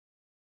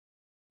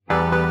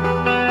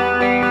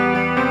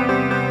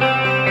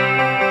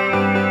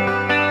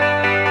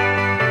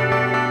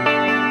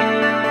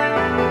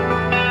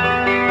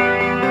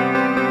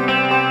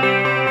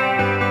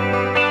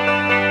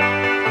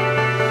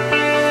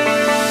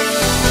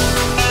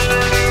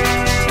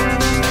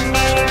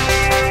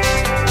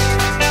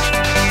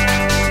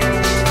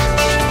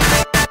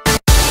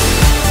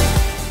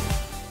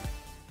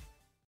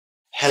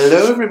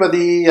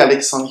everybody,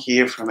 Alexandre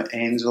here from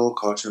Angel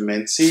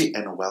Cartomancy,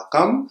 and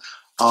welcome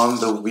on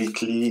the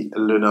weekly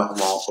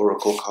Lenormand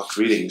Oracle card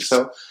reading.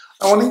 So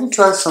I wanted to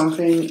try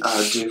something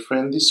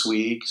different this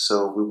week,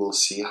 so we will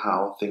see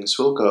how things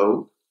will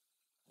go.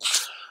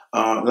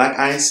 Like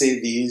I say,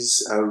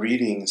 these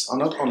readings are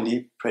not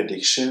only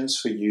predictions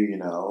for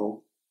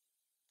you,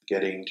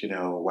 getting to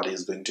know what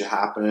is going to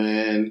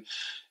happen.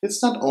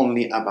 It's not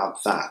only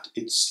about that.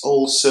 It's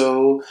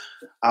also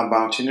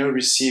about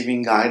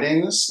receiving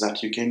guidance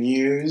that you can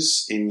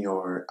use in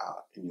your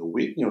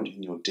week,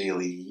 in your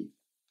daily,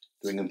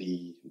 during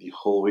the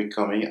whole week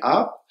coming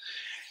up.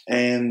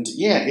 And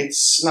yeah,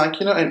 it's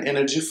like an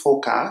energy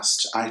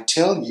forecast. I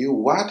tell you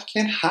what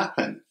can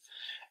happen.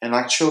 And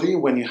actually,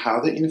 when you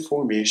have the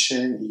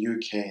information, you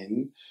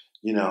can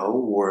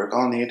work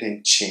on it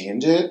and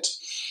change it,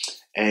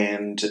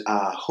 and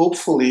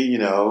hopefully,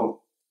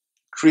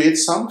 create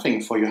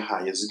something for your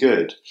highest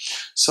good.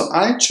 So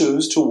I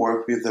choose to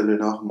work with the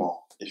Lenormand.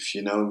 If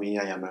you know me,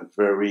 I am a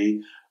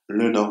very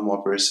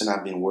Lenormand person.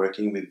 I've been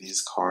working with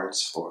these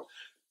cards for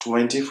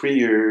 23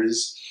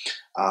 years.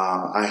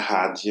 I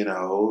had,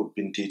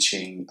 been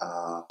teaching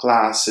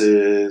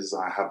classes.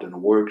 I have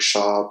done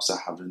workshops. I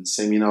have done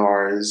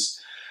seminars.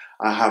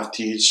 I have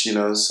teach,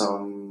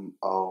 some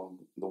of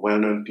the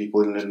well-known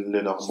people in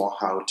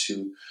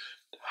Lenormand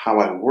how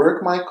I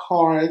work my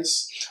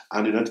cards.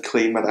 I do not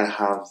claim that I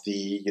have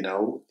the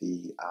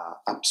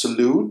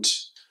absolute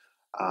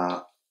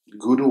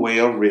good way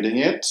of reading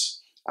it.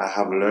 I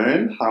have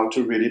learned how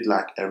to read it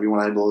like everyone,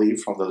 I believe,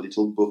 from the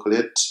little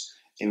booklet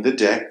in the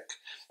deck.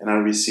 And I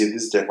received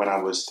this deck when I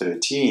was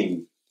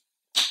 13.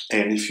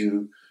 And if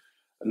you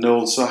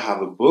also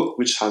have a book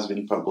which has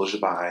been published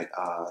by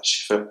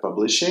Schiffer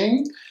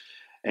Publishing,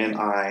 and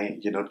I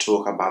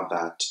talk about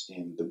that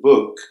in the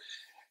book.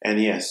 And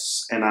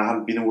yes, and I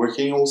have been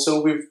working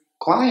also with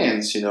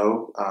clients.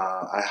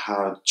 I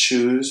have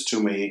choose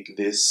to make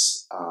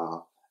this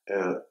a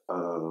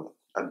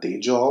day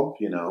job.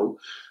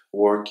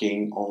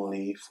 Working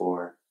only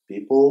for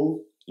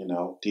people.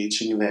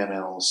 Teaching them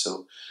and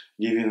also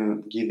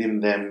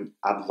giving them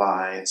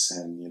advice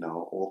and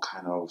all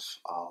kind of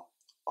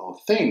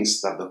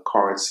things that the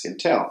cards can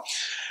tell.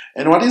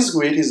 And what is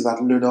great is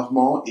that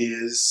Lenormand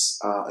is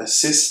a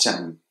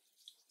system.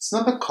 It's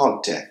not a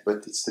card deck,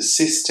 but it's the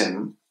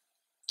system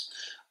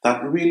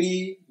that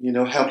really,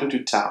 help you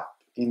to tap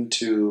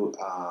into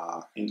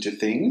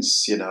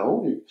things.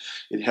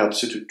 It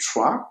helps you to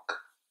track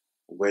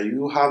where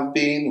you have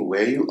been,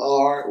 where you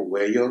are,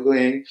 where you're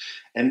going,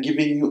 and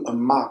giving you a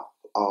map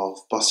of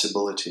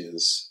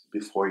possibilities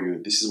before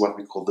you. This is what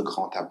we call the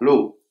grand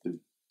tableau, the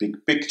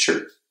big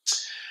picture.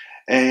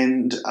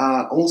 And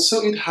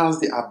also, it has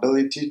the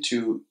ability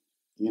to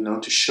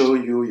show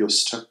you your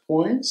stuck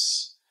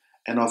points.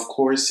 And of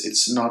course,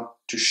 it's not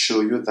to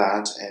show you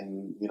that and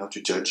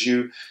to judge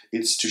you.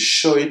 It's to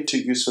show it to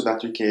you so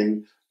that you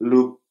can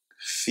look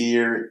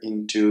fear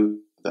into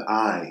the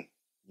eye,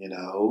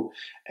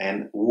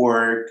 and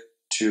work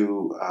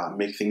to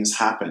make things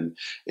happen.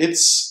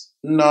 It's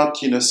not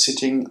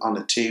ssitting on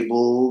a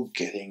table,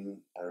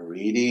 getting a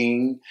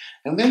reading,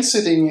 and then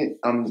sitting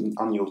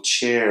on your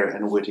chair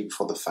and waiting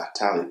for the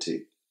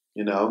fatality.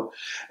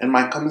 And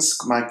my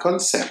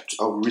concept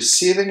of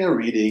receiving a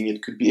reading,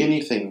 it could be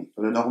anything: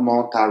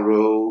 Lenormand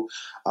tarot,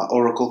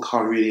 oracle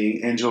card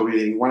reading, angel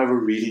reading, whatever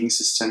reading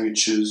system you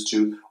choose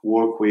to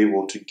work with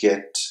or to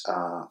get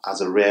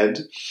as a read,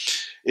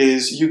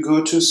 is you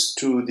go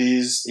to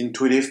these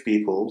intuitive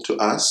people, to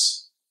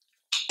us,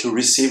 to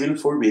receive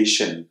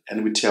information,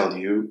 and we tell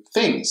you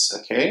things,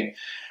 okay?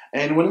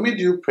 And when we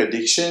do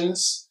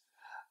predictions,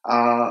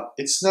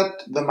 it's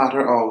not the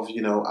matter of,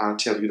 I'll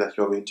tell you that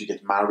you're going to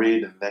get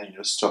married and then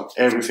stop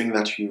everything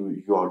that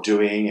you are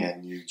doing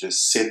and you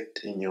just sit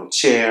in your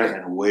chair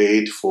and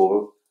wait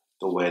for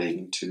the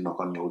wedding to knock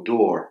on your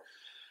door.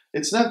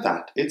 It's not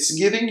that. It's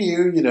giving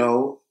you,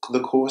 the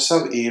course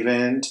of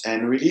event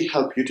and really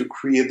help you to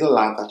create the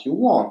life that you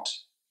want.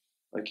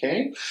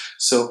 Okay?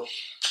 So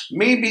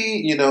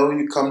maybe,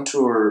 you come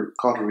to a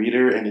card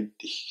reader and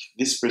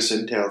this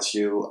person tells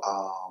you,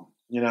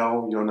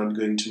 you're not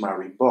going to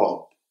marry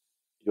Bob.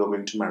 You're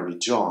going to marry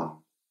John.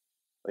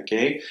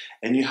 Okay?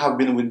 And you have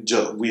been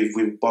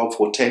with Bob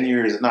for 10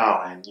 years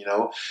now,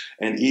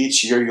 and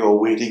each year you're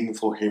waiting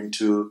for him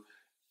to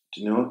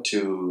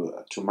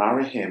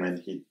marry him, and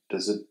he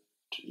doesn't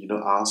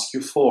ask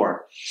you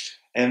for.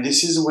 And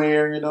this is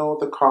where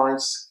the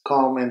cards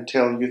come and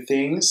tell you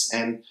things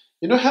and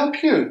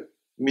help you.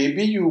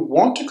 Maybe you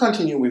want to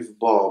continue with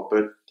Bob,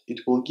 but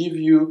it will give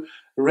you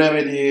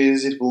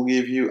remedies, it will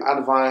give you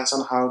advice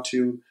on how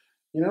to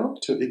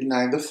to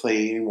ignite the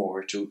flame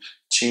or to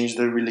change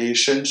the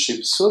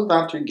relationship so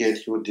that you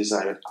get your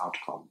desired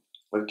outcome.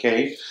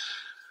 Okay?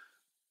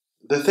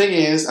 The thing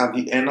is, at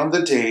the end of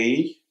the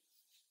day,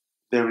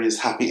 there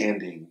is happy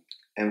ending.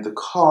 And the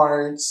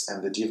cards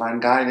and the divine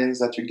guidance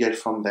that you get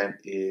from them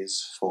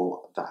is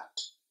for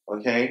that.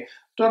 Okay?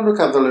 Don't look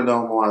at the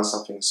Lenormand as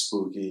something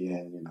spooky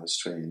and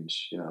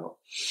strange.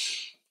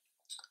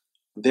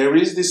 there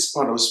is this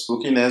part of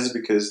spookiness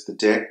because the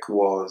deck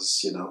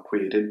was,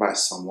 created by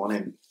someone,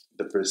 and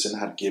the person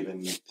had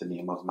given it the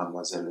name of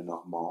Mademoiselle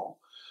Lenormand,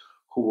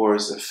 who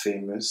was a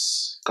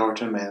famous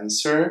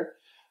cartomancer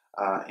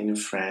in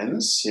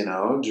France,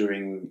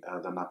 during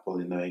the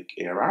Napoleonic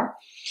era.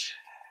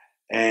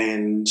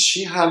 And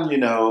she had,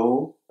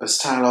 a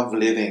style of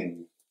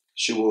living.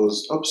 She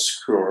was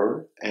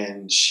obscure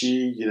and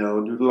she,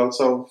 did lots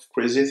of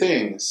crazy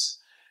things.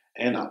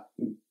 And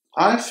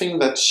I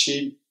think that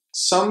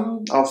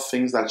some of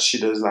things that she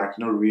does, like,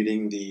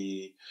 reading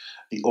the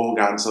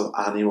organs of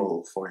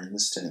animal, for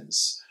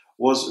instance,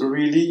 was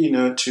really,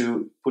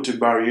 to put a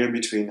barrier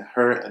between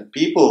her and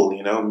people,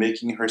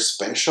 making her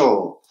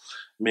special,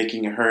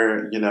 making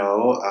her,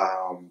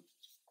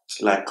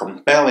 like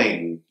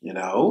compelling,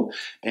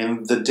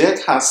 and the deck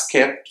has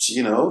kept,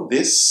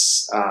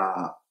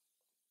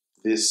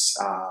 this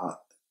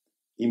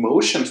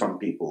emotion from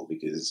people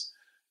because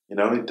it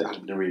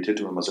had been related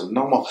to Amazon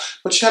normal,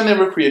 but she had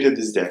never created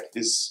this deck.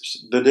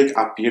 The deck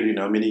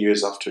appeared, many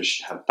years after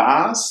she had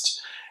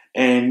passed,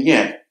 and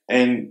yeah,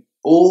 and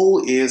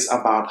all is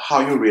about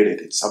how you read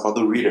it. It's about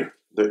the reader,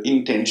 the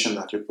intention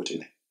that you put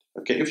in it.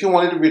 Okay, if you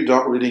want it to be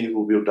dark reading, it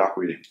will be a dark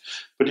reading.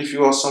 But if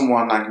you are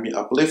someone like me,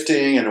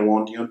 uplifting, and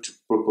want you to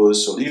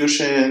propose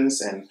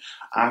solutions and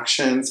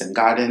actions and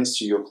guidance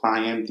to your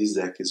client, this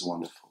deck is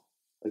wonderful.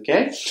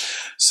 Okay,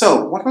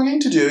 so what we're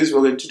going to do is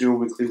we're going to do a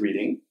weekly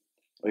reading.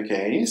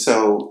 Okay,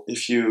 so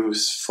if you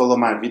follow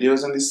my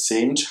videos on the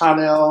same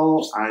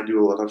channel, I do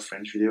a lot of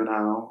French video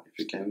now, if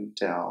you can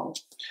tell.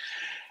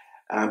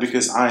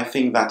 Because I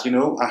think that,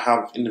 I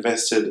have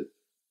invested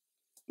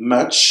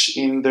much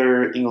in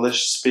the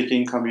English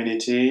speaking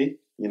community,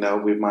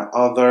 with my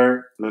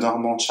other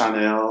Lenormand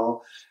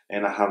channel,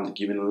 and I have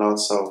given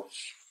lots of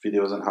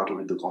videos on how to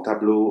read the Grand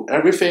Tableau,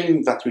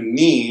 everything that you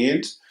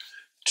need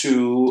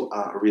to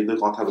read the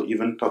Grand Tableau,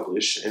 even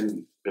publish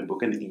in a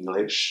book in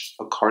English,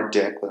 a card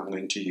deck that I'm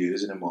going to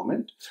use in a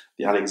moment,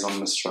 the Alexandre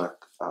Mistral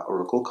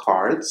Oracle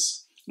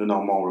cards, the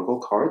normal Oracle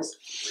cards.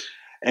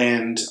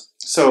 And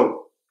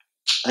so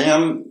I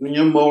am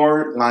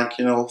more like,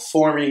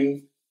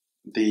 forming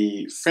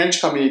the French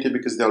community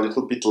because they're a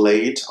little bit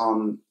late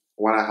on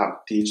what I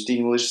have teach the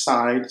English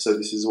side. So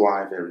this is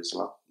why there is a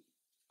lot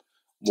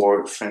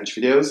more French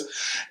videos.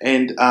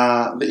 And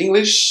the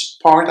English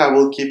part, I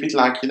will keep it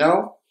like,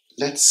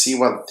 let's see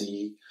what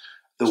the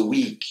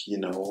week,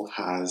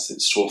 has in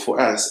store for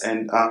us.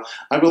 And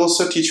I will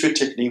also teach you a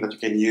technique that you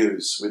can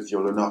use with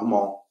your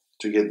Lenormand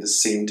to get the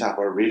same type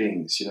of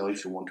readings.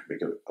 If you want to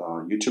make a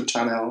YouTube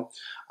channel,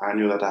 I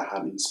know that I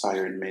have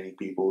inspired many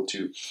people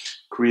to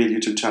create a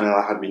YouTube channel.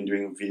 I have been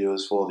doing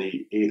videos for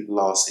the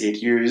last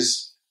 8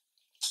 years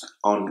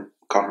on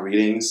card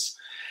readings.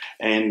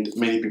 And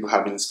many people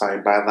have been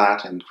inspired by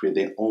that and create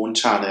their own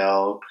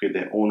channel, create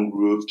their own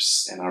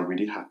groups, and I'm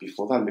really happy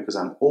for that because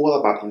I'm all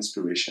about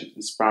inspiration,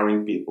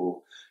 inspiring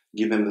people,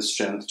 give them the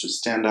strength to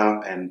stand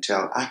up and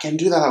tell, I can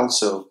do that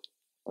also.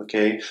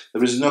 Okay,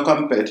 there is no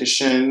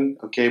competition.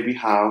 Okay, we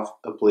have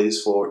a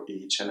place for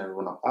each and every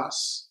one of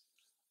us.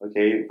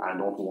 Okay, I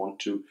don't want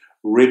to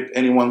rip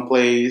anyone's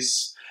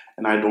place,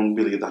 and I don't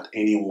believe that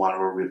anyone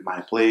will rip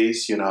my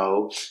place.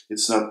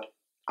 It's not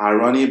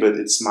irony, but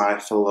it's my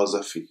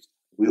philosophy.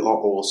 We are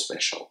all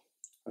special.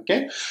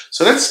 Okay,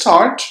 so let's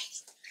start.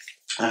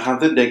 I have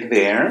the deck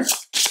there,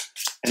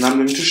 and I'm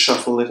going to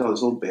shuffle it a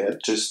little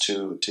bit just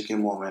to take a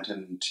moment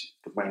and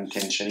put my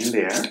intention in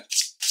there.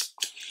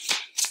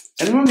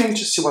 And we're going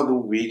to see what the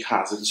week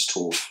has in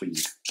store for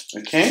you.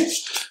 Okay,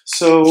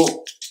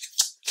 so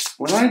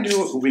when I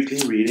do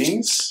weekly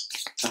readings,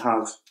 I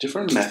have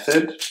different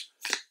methods,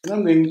 and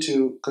I'm going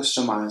to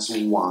customize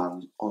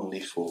one only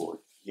for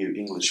you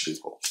English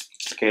people.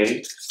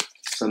 Okay,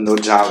 so no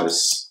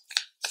jealous.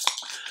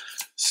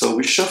 So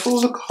we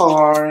shuffle the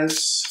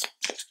cards,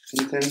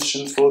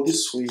 intention for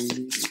this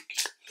week.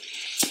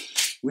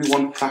 We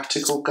want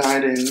practical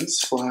guidance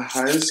for our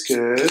highest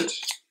good.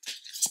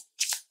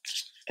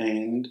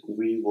 And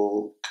we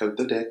will cut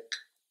the deck,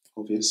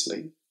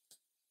 obviously.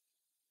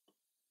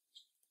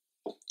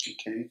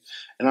 Okay,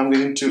 and I'm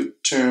going to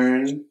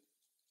turn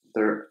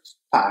the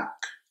pack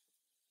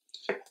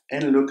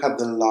and look at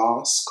the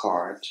last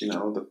card,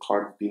 the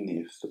card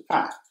beneath the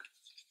pack.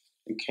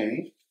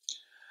 Okay.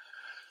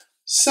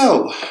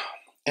 So,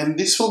 and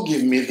this will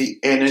give me the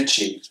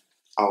energy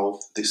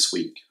of this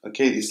week.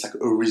 Okay, it's like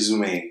a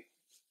resume,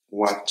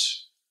 what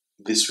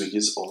this week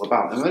is all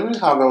about. And then we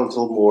have a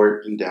little more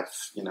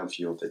in-depth,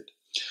 view of it.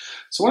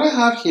 So what I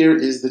have here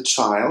is the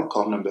Child,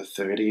 card number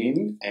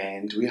 13,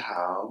 and we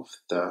have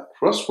the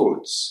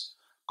Crossroads,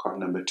 card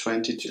number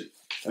 22.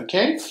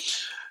 Okay,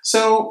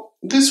 so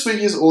this week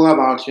is all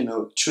about,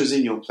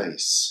 choosing your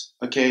place.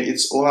 Okay,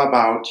 it's all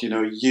about,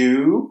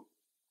 you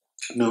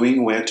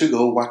knowing where to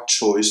go, what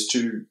choice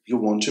you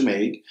want to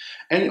make,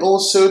 and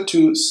also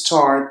to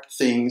start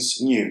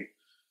things new,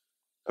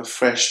 a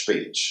fresh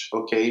page,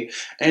 okay?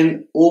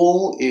 And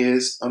all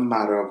is a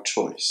matter of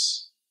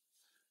choice.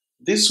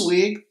 This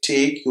week,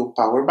 take your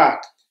power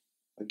back,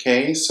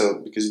 okay? So,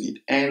 because it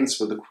ends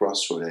with the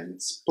crossroad and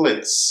it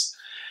splits.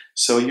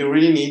 So you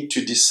really need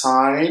to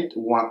decide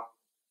what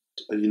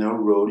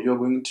road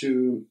you're going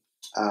to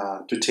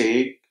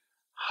take,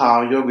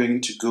 how you're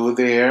going to go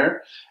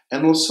there,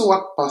 and also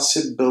what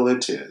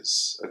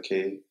possibilities,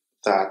 okay,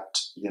 that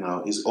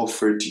is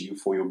offered to you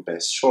for your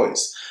best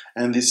choice.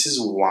 And this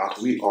is what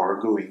we are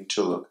going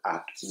to look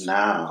at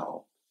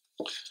now.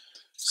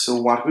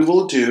 So what we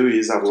will do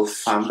is I will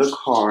fan the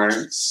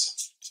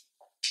cards,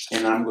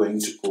 and I'm going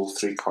to pull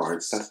 3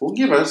 cards that will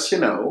give us,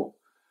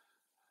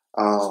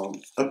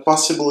 a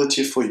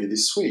possibility for you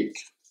this week.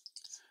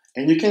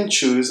 And you can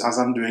choose, as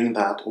I'm doing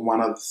that,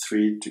 one of the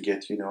 3 to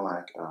get,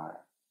 like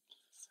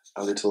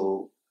a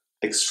little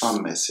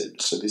extra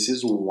message. So this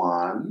is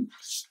 1,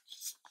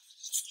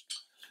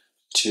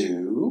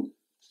 2,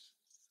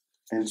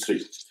 and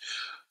 3.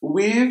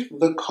 With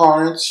the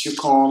cards, you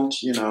can't,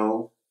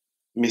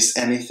 miss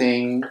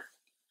anything.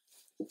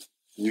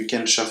 You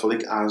can shuffle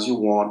it as you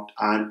want.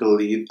 I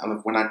believe, and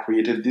when I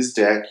created this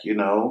deck,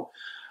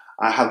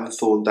 I had the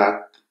thought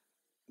that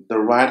the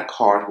right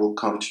card will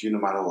come to you no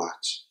matter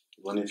what.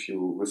 Even if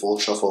you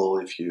revolt shuffle,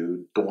 if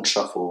you don't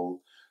shuffle,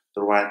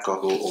 the right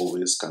card will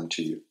always come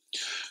to you.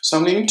 So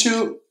I'm going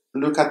to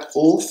look at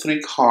all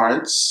 3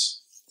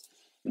 cards.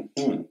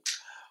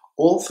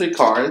 All 3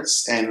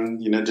 cards,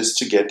 and just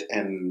to get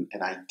an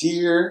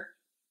idea,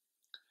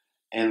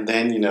 and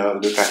then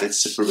look at it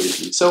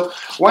separately. So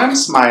why I'm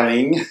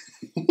smiling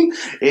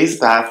is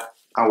that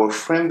our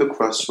friend the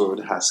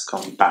crossroad has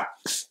come back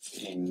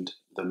in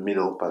the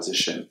middle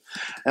position,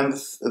 and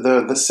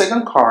the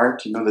second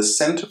card, the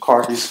center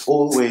card, is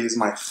always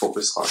my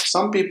focus card.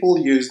 Some people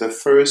use the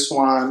first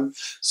one,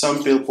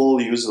 some people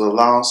use the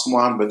last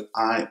one, but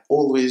I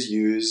always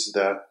use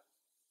the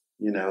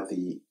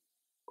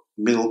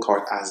middle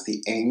card as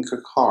the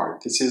anchor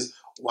card. This is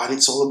what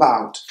it's all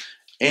about.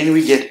 And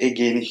we get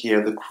again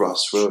here the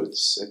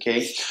crossroads,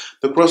 okay?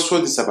 The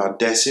crossroads is about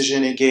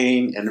decision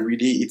again, and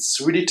really,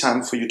 it's really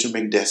time for you to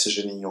make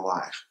decision in your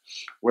life.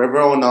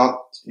 Whether or not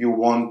you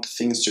want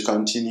things to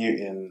continue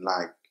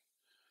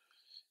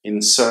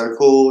in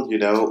circle,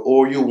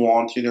 or you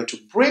want, to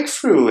break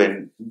through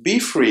and be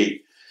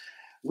free.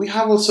 We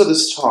have also the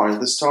star.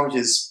 The star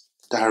is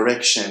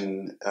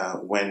direction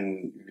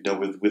when,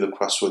 with the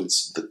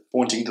crossroads,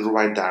 pointing to the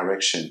right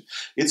direction.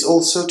 It's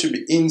also to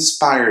be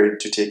inspired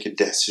to take a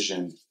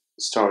decision.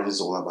 Star is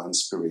all about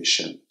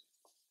inspiration.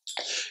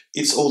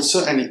 It's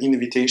also an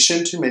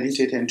invitation to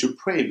meditate and to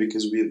pray,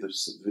 because with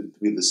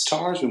the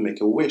stars we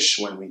make a wish.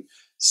 When we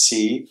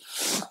see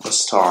a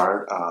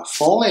star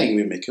falling,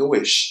 we make a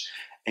wish.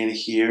 And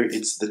here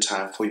it's the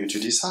time for you to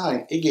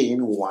decide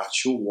again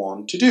what you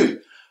want to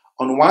do.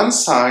 On one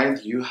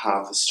side you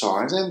have the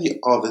stars, and the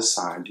other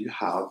side you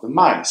have the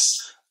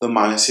mice. The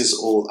mice is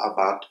all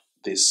about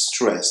this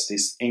stress,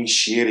 this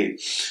anxiety,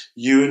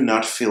 you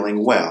not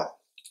feeling well.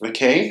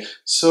 Okay,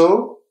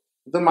 so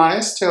the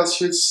mice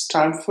tells you it's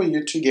time for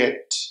you to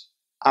get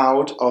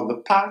out of the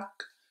pack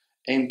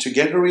and to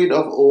get rid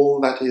of all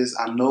that is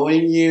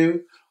annoying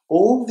you,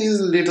 all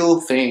these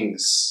little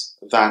things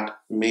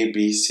that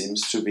maybe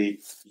seems to be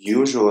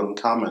usual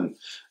and common,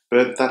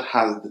 but that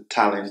has the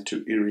talent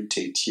to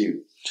irritate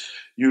you.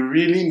 You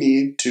really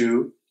need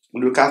to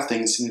look at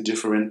things in a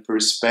different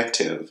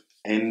perspective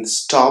and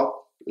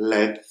stop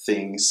let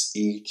things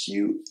eat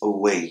you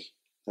away.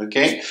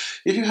 Okay?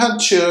 If you had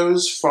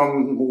chose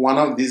from one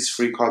of these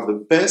 3 cards, the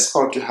best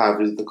card to have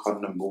is the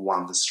card number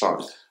 1, the star,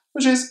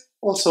 which is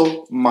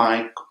also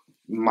my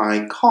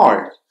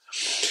card.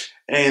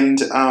 And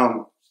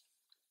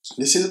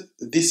this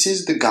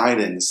is the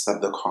guidance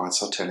that the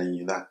cards are telling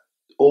you, that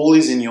all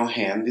is in your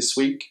hand this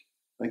week.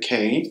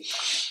 Okay?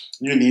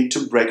 You need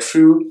to break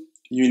through.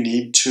 You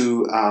need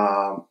to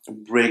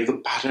break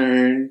the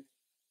pattern,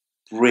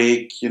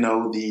 break,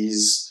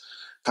 these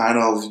kind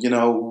of,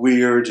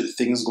 weird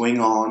things going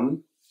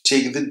on.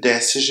 Take the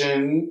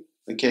decision,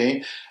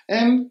 okay?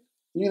 And,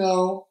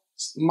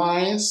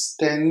 mice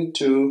tend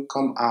to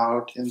come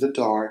out in the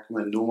dark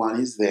when no one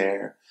is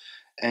there,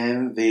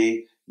 and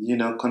they,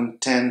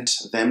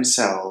 content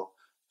themselves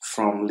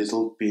from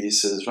little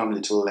pieces, from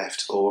little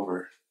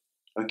leftover.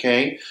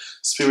 Okay?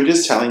 Spirit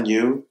is telling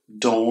you,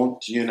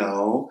 don't,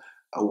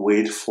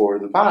 wait for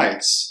the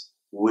bites.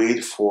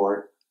 Wish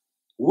for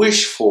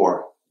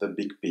the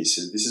big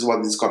pieces. This is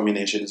what this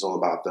combination is all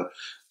about.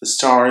 The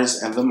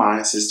stars and the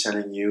mice is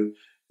telling you,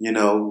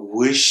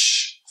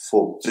 wish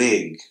for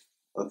big.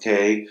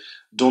 Okay?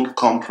 Don't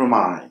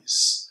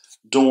compromise.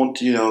 Don't,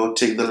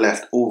 take the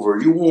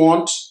leftover. You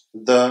want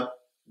the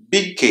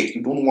big cake.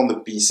 You don't want the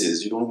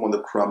pieces. You don't want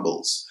the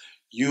crumbles.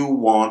 You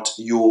want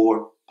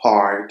your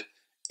part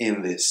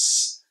in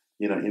this,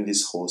 in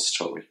this whole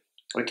story.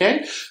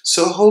 Okay,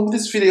 so hope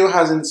this video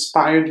has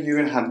inspired you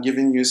and had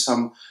given you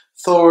some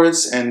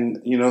thoughts and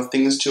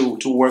things to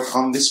work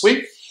on this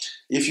week.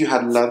 If you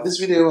had loved this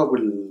video, I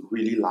would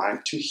really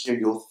like to hear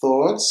your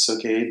thoughts.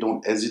 Okay,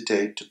 don't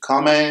hesitate to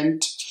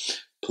comment.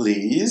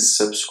 Please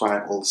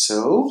subscribe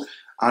also.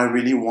 I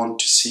really want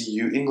to see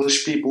you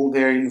English people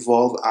there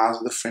involved as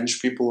the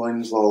French people are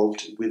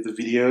involved with the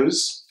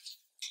videos.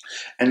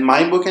 And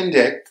my book and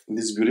deck,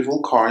 these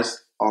beautiful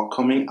cards, are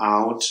coming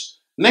out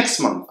next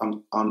month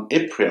on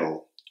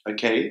April.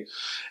 Okay,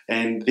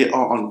 and they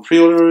are on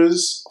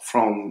pre-orders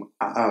from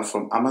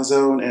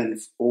Amazon and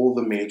all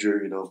the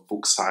major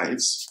book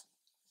sites.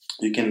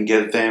 You can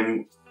get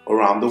them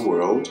around the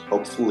world,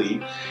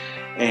 hopefully,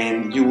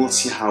 and you will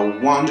see how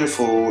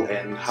wonderful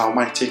and how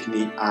my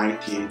technique I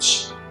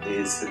teach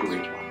is a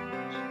great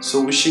one.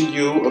 So wishing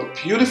you a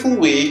beautiful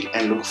week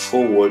and look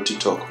forward to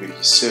talk with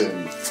you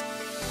soon.